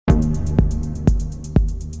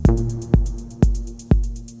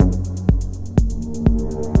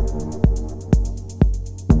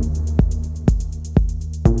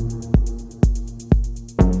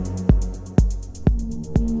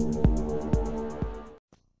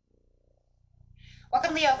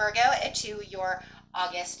welcome Leo Virgo to your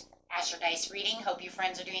August Astro Dice reading. Hope you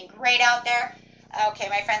friends are doing great out there. Okay,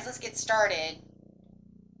 my friends, let's get started.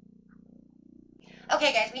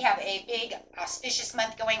 Okay, guys, we have a big auspicious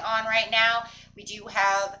month going on right now. We do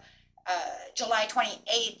have July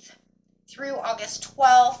 28th through August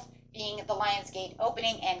 12th being the Lionsgate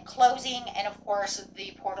opening and closing, and of course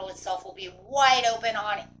the portal itself will be wide open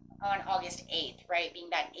on August 8th, right, being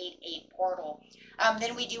that 8/8 portal.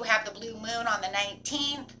 Then we do have the blue moon on the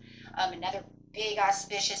 19th, another big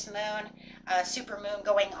auspicious moon, super moon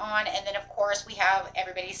going on, and then of course we have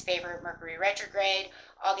everybody's favorite Mercury retrograde.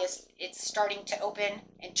 August, it's starting to open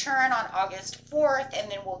and turn on August 4th,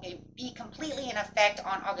 and then will be completely in effect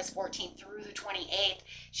on August 14th through the 28th.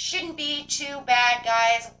 Shouldn't be too bad,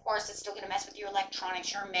 guys. Of course, it's still going to mess with your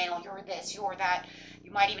electronics, your mail, your this, your that.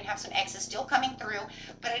 You might even have some X's still coming through,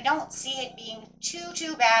 but I don't see it being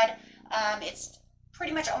too bad. It's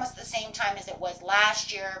pretty much almost the same time as it was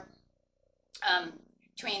last year,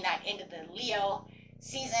 between that end of the Leo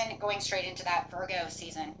season going straight into that Virgo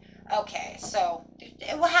season. Okay, so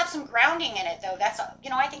it will have some grounding in it, though. That's,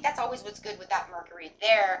 I think that's always what's good with that Mercury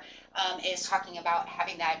there, is talking about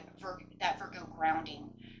having that Virgo grounding,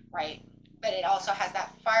 right? But it also has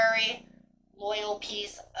that fiery, loyal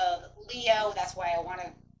piece of Leo. That's why I want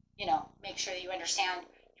to, make sure that you understand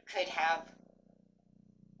you could have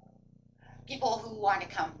people who want to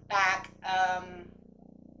come back,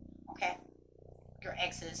 okay, your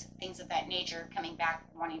exes, things of that nature, coming back,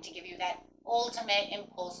 wanting to give you that ultimate,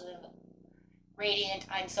 impulsive, radiant,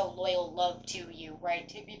 I'm so loyal love to you, right?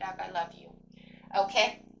 Take me back, I love you.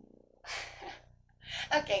 Okay?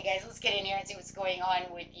 Okay, guys, let's get in here and see what's going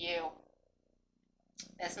on with you.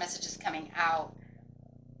 This message is coming out.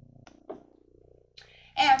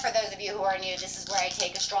 And for those of you who are new, this is where I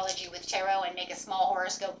take astrology with tarot and make a small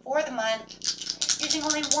horoscope for the month, using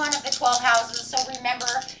only one of the 12 houses. So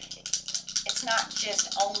remember, it's not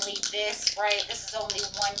just only this, right? This is only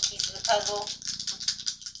one piece of the puzzle.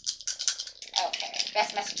 Okay,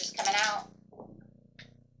 best messages coming out.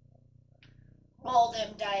 Roll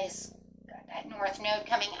them dice. Got that North Node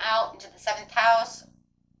coming out into the 7th house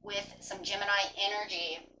with some Gemini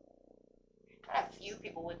energy. Got a few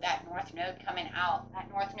people with that North Node coming out. That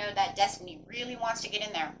North Node, that destiny really wants to get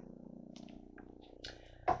in there.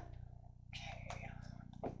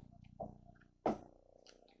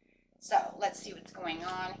 So let's see what's going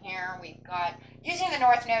on here. We've got, using the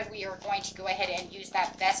North Node, we are going to go ahead and use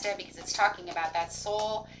that Vesta because it's talking about that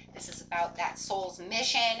soul. This is about that soul's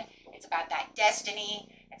mission. It's about that destiny.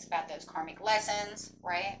 It's about those karmic lessons,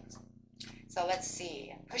 right? So let's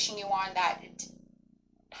see. Pushing you on that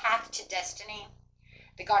path to destiny.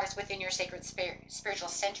 The goddess within your sacred spiritual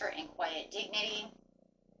center and quiet dignity.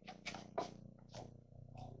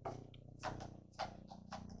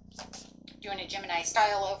 Doing a Gemini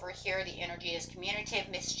style over here. The energy is communicative,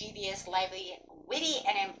 mischievous, lively, witty,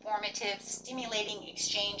 and informative. Stimulating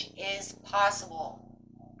exchange is possible.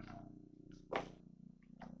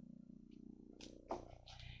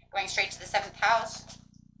 Going straight to the 7th house.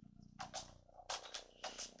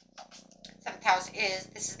 7th house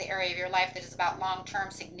this is the area of your life that is about long-term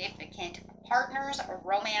significant partners, or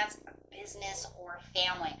romance, business, or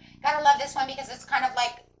family. Gotta love this one because it's kind of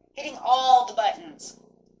like hitting all the buttons.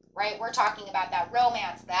 Right, we're talking about that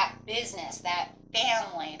romance, that business, that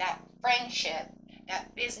family, that friendship,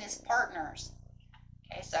 that business partners.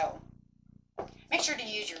 Okay, so make sure to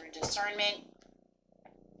use your discernment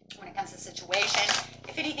when it comes to the situation.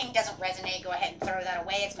 If anything doesn't resonate, go ahead and throw that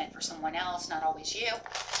away. It's meant for someone else, not always you.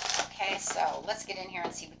 Okay, so let's get in here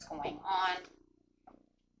and see what's going on.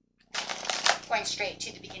 Going straight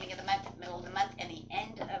to the beginning of the month, middle of the month, and the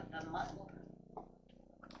end of the month.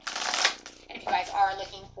 And if you guys are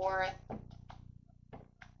looking for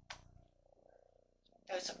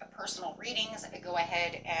those personal readings, go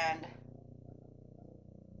ahead and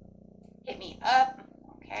hit me up,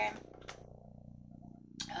 okay?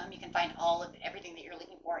 You can find all of everything that you're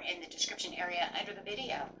looking for in the description area under the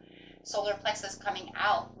video. Solar plexus coming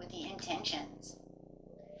out with the intentions.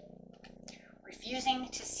 Refusing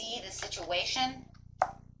to see the situation.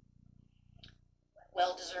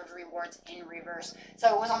 Well-deserved rewards in reverse.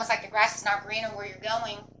 So it was almost like the grass is not greener where you're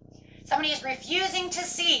going. Somebody is refusing to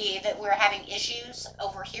see that we're having issues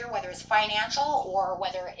over here, whether it's financial or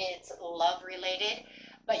whether it's love related,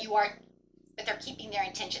 but they're keeping their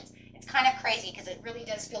intentions. It's kind of crazy because it really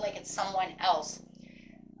does feel like it's someone else.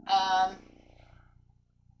 Man,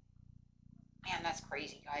 that's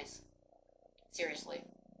crazy, guys. Seriously.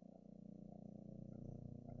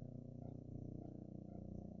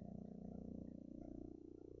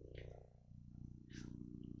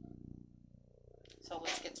 So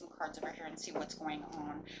let's get some cards over here and see what's going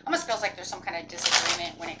on. Almost feels like there's some kind of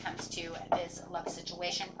disagreement when it comes to this love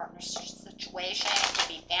situation, partnership situation. It could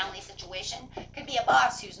be family situation. It could be a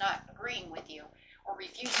boss who's not agreeing with you or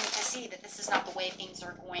refusing to see that this is not the way things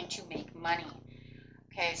are going to make money.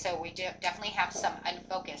 Okay, so we definitely have some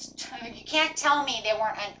unfocused. You can't tell me they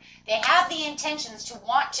weren't. They have the intentions to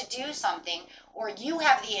want to do something, or you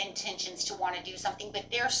have the intentions to want to do something,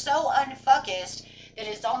 but they're so unfocused that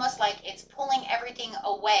it's almost like it's pulling everything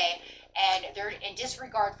away, and they're in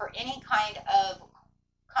disregard for any kind of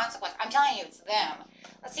consequence. I'm telling you, it's them.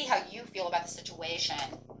 Let's see how you feel about the situation.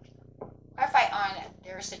 Clarify on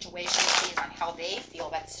their situation, please, on how they feel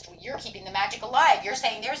about the situation. You're keeping the magic alive. You're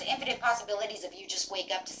saying there's infinite possibilities if you just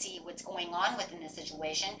wake up to see what's going on within the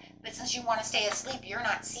situation. But since you want to stay asleep, you're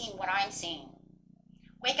not seeing what I'm seeing.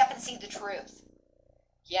 Wake up and see the truth.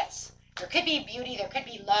 Yes. There could be beauty. There could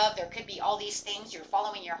be love. There could be all these things. You're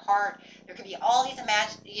following your heart. There could be all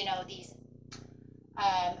these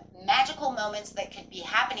magical moments that could be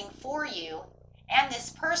happening for you and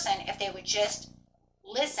this person if they would just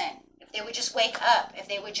listen. If they would just wake up, if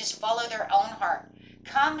they would just follow their own heart,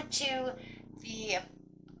 come to the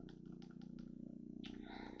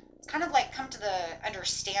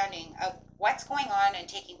understanding of what's going on and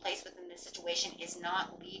taking place within this situation is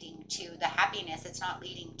not leading to the happiness. It's not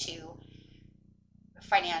leading to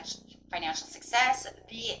financial success.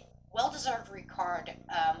 The well-deserved card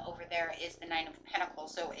over there is the Nine of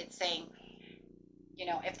Pentacles. So it's saying,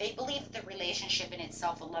 if they believe that the relationship in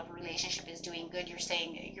itself, a love relationship, is doing good, you're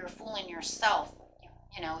saying you're fooling yourself.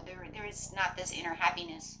 There is not this inner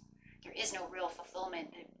happiness. There is no real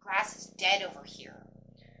fulfillment. The grass is dead over here.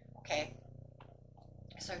 Okay?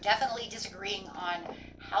 So definitely disagreeing on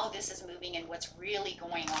how this is moving and what's really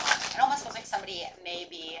going on. It almost feels like somebody may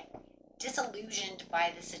be disillusioned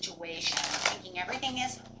by the situation, thinking everything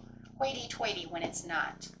is hoity-toity when it's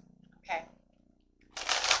not. Okay?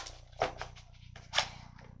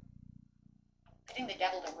 Putting the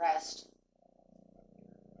devil to rest.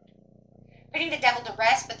 Putting the devil to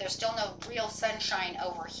rest, but there's still no real sunshine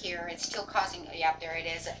over here. It's still causing, yeah, there it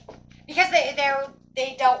is. Because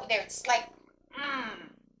it's like,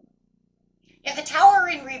 You have the Tower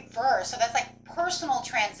in reverse, so that's like personal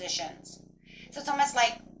transitions. So it's almost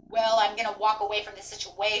like, well, I'm going to walk away from the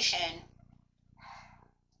situation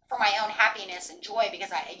for my own happiness and joy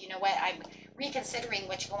because I'm reconsidering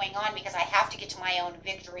what's going on because I have to get to my own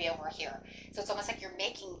victory over here. So it's almost like you're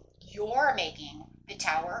making the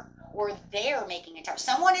tower, or they're making a tower.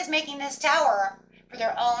 Someone is making this tower for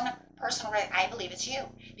their own personal right. I believe it's you,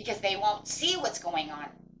 because they won't see what's going on.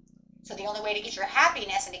 So the only way to get your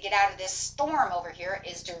happiness and to get out of this storm over here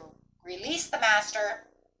is to release the master,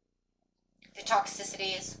 the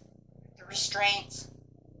toxicities, the restraints,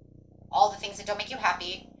 all the things that don't make you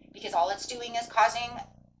happy, because all it's doing is causing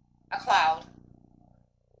a cloud.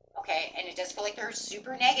 Okay, and it does feel like they're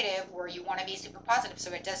super negative where you want to be super positive.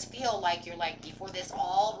 So it does feel like you're like, before this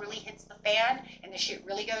all really hits the fan and the shit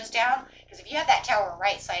really goes down, because if you have that tower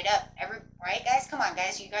right side up, right guys, come on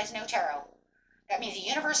guys, you guys know tarot. That means the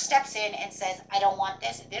universe steps in and says, I don't want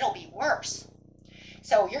this, it'll be worse.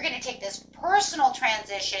 So you're going to take this personal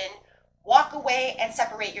transition, walk away and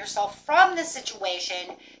separate yourself from the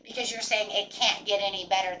situation because you're saying it can't get any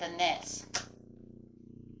better than this.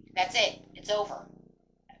 That's it. It's over.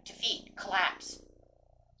 Defeat. Collapse.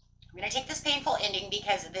 I'm going to take this painful ending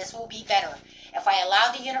because this will be better. If I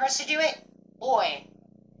allow the universe to do it, boy,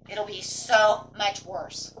 it'll be so much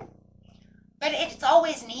worse. But it's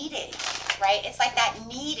always needed, right? It's like that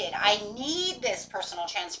needed. I need this personal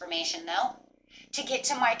transformation, though, to get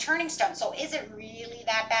to my turning stone. So is it really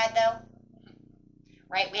that bad, though?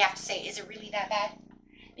 Right? We have to say, is it really that bad?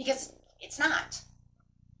 Because it's not.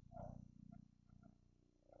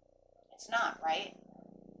 It's not, right?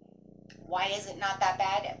 Why is it not that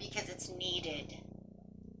bad? Because it's needed.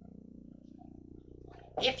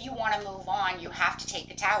 If you want to move on, you have to take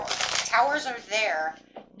the tower. Towers are there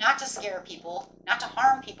not to scare people, not to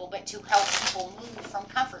harm people, but to help people move from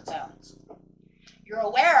comfort zones. You're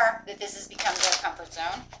aware that this has become their comfort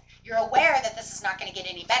zone. You're aware that this is not going to get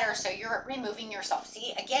any better, so you're removing yourself.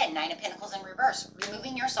 See, again, Nine of Pentacles in reverse.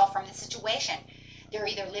 Removing yourself from the situation. They're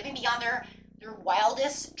either living beyond their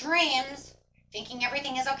wildest dreams, thinking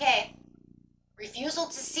everything is okay. Refusal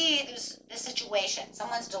to see the situation.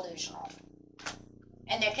 Someone's delusional.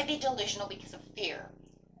 And they could be delusional because of fear.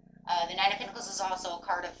 The Nine of Pentacles is also a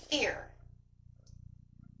card of fear.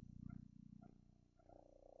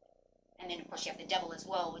 And then, of course, you have the Devil as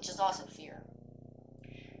well, which is also fear.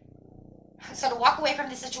 So to walk away from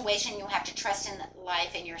the situation, you have to trust in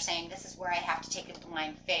life, and you're saying, this is where I have to take a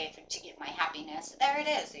blind faith to get my happiness. There it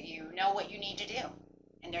is. You know what you need to do.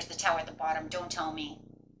 And there's the tower at the bottom. Don't tell me.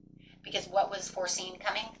 Because what was foreseen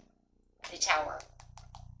coming? The tower.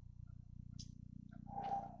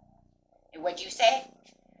 And what'd you say?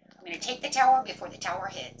 I'm going to take the tower before the tower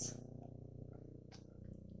hits.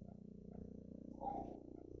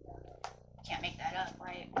 Can't make that up,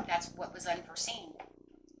 right? That's what was unforeseen.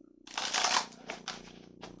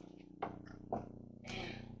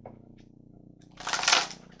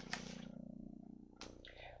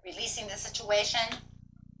 Releasing the situation,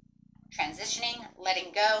 transitioning,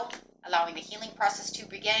 letting go, allowing the healing process to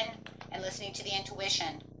begin, and listening to the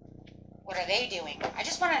intuition. What are they doing? I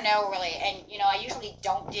just want to know, really, and I usually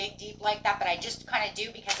don't dig deep like that, but I just kind of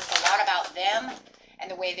do, because it's a lot about them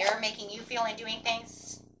and the way they're making you feel and doing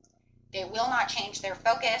things. They will not change their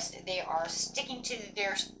focus. They are sticking to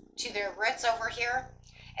their roots over here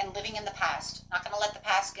and living in the past. Not going to let the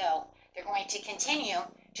past go. They're going to continue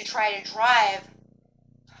to try to drive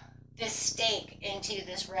this stake into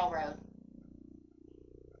this railroad.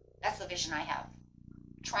 That's the vision I have.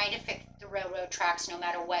 Trying to fix the railroad tracks no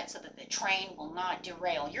matter what, so that the train will not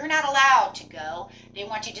derail. You're not allowed to go. They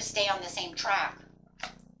want you to stay on the same track.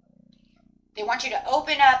 They want you to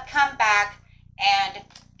open up, come back, and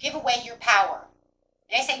give away your power.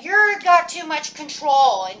 They say, you've got too much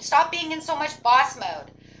control, and stop being in so much boss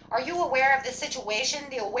mode. Are you aware of the situation?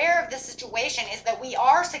 The aware of the situation is that we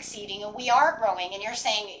are succeeding and we are growing, and you're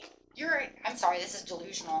saying, I'm sorry, this is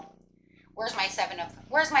delusional. Where's my seven of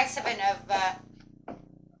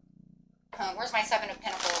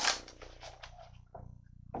Pentacles?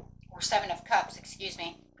 Or Seven of Cups, excuse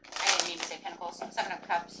me. I didn't mean to say Pentacles. Seven of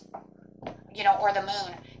Cups. Or the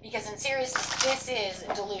Moon. Because in seriousness, this is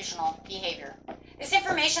delusional behavior. This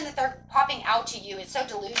information that they're popping out to you is so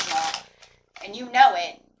delusional, and you know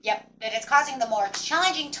it. Yep, that it's causing the more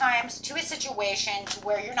challenging times to a situation to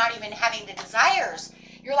where you're not even having the desires.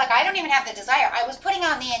 You're like, I don't even have the desire. I was putting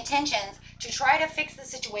on the intentions to try to fix the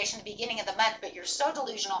situation at the beginning of the month, but you're so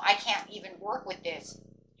delusional, I can't even work with this.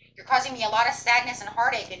 You're causing me a lot of sadness and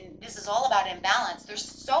heartache, and this is all about imbalance. There's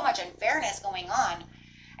so much unfairness going on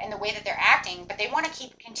in the way that they're acting, but they want to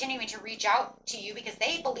keep continuing to reach out to you because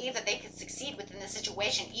they believe that they could succeed within the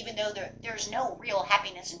situation, even though there's no real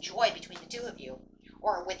happiness and joy between the two of you,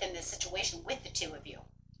 or within this situation with the two of you.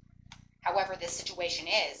 However this situation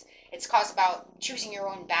is, it's caused about choosing your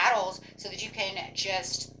own battles so that you can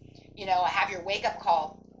just, have your wake-up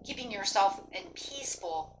call, keeping yourself in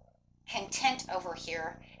peaceful content over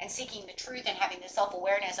here, and seeking the truth and having the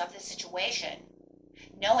self-awareness of the situation,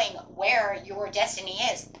 knowing where your destiny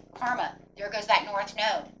is. Karma, there goes that north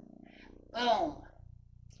node. Boom.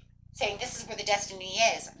 Saying this is where the destiny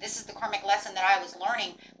is. This is the karmic lesson that I was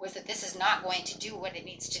learning, was that this is not going to do what it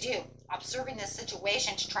needs to do. Observing this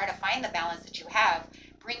situation to try to find the balance that you have,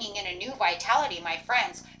 bringing in a new vitality, my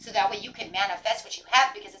friends, so that way you can manifest what you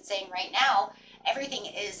have, because it's saying right now, everything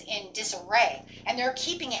is in disarray. And they're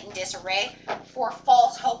keeping it in disarray for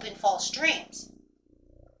false hope and false dreams.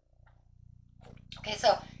 Okay, so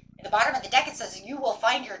at the bottom of the deck it says you will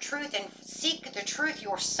find your truth and seek the truth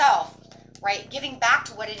yourself, right? Giving back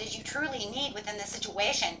to what it is you truly need within the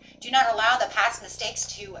situation. Do not allow the past mistakes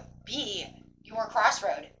to be your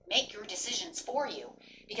crossroad. Make your decisions for you,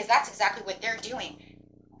 because that's exactly what they're doing.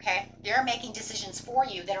 Okay, they're making decisions for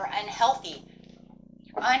you that are unhealthy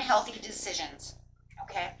decisions.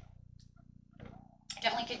 Okay,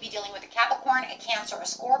 definitely could be dealing with a Capricorn, a Cancer, a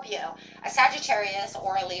Scorpio, a Sagittarius,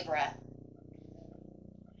 or a Libra.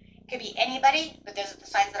 Could be anybody, but those are the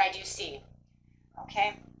signs that I do see.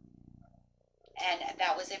 Okay, and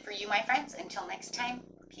that was it for you, my friends. Until next time,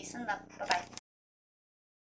 peace and love. Bye-bye.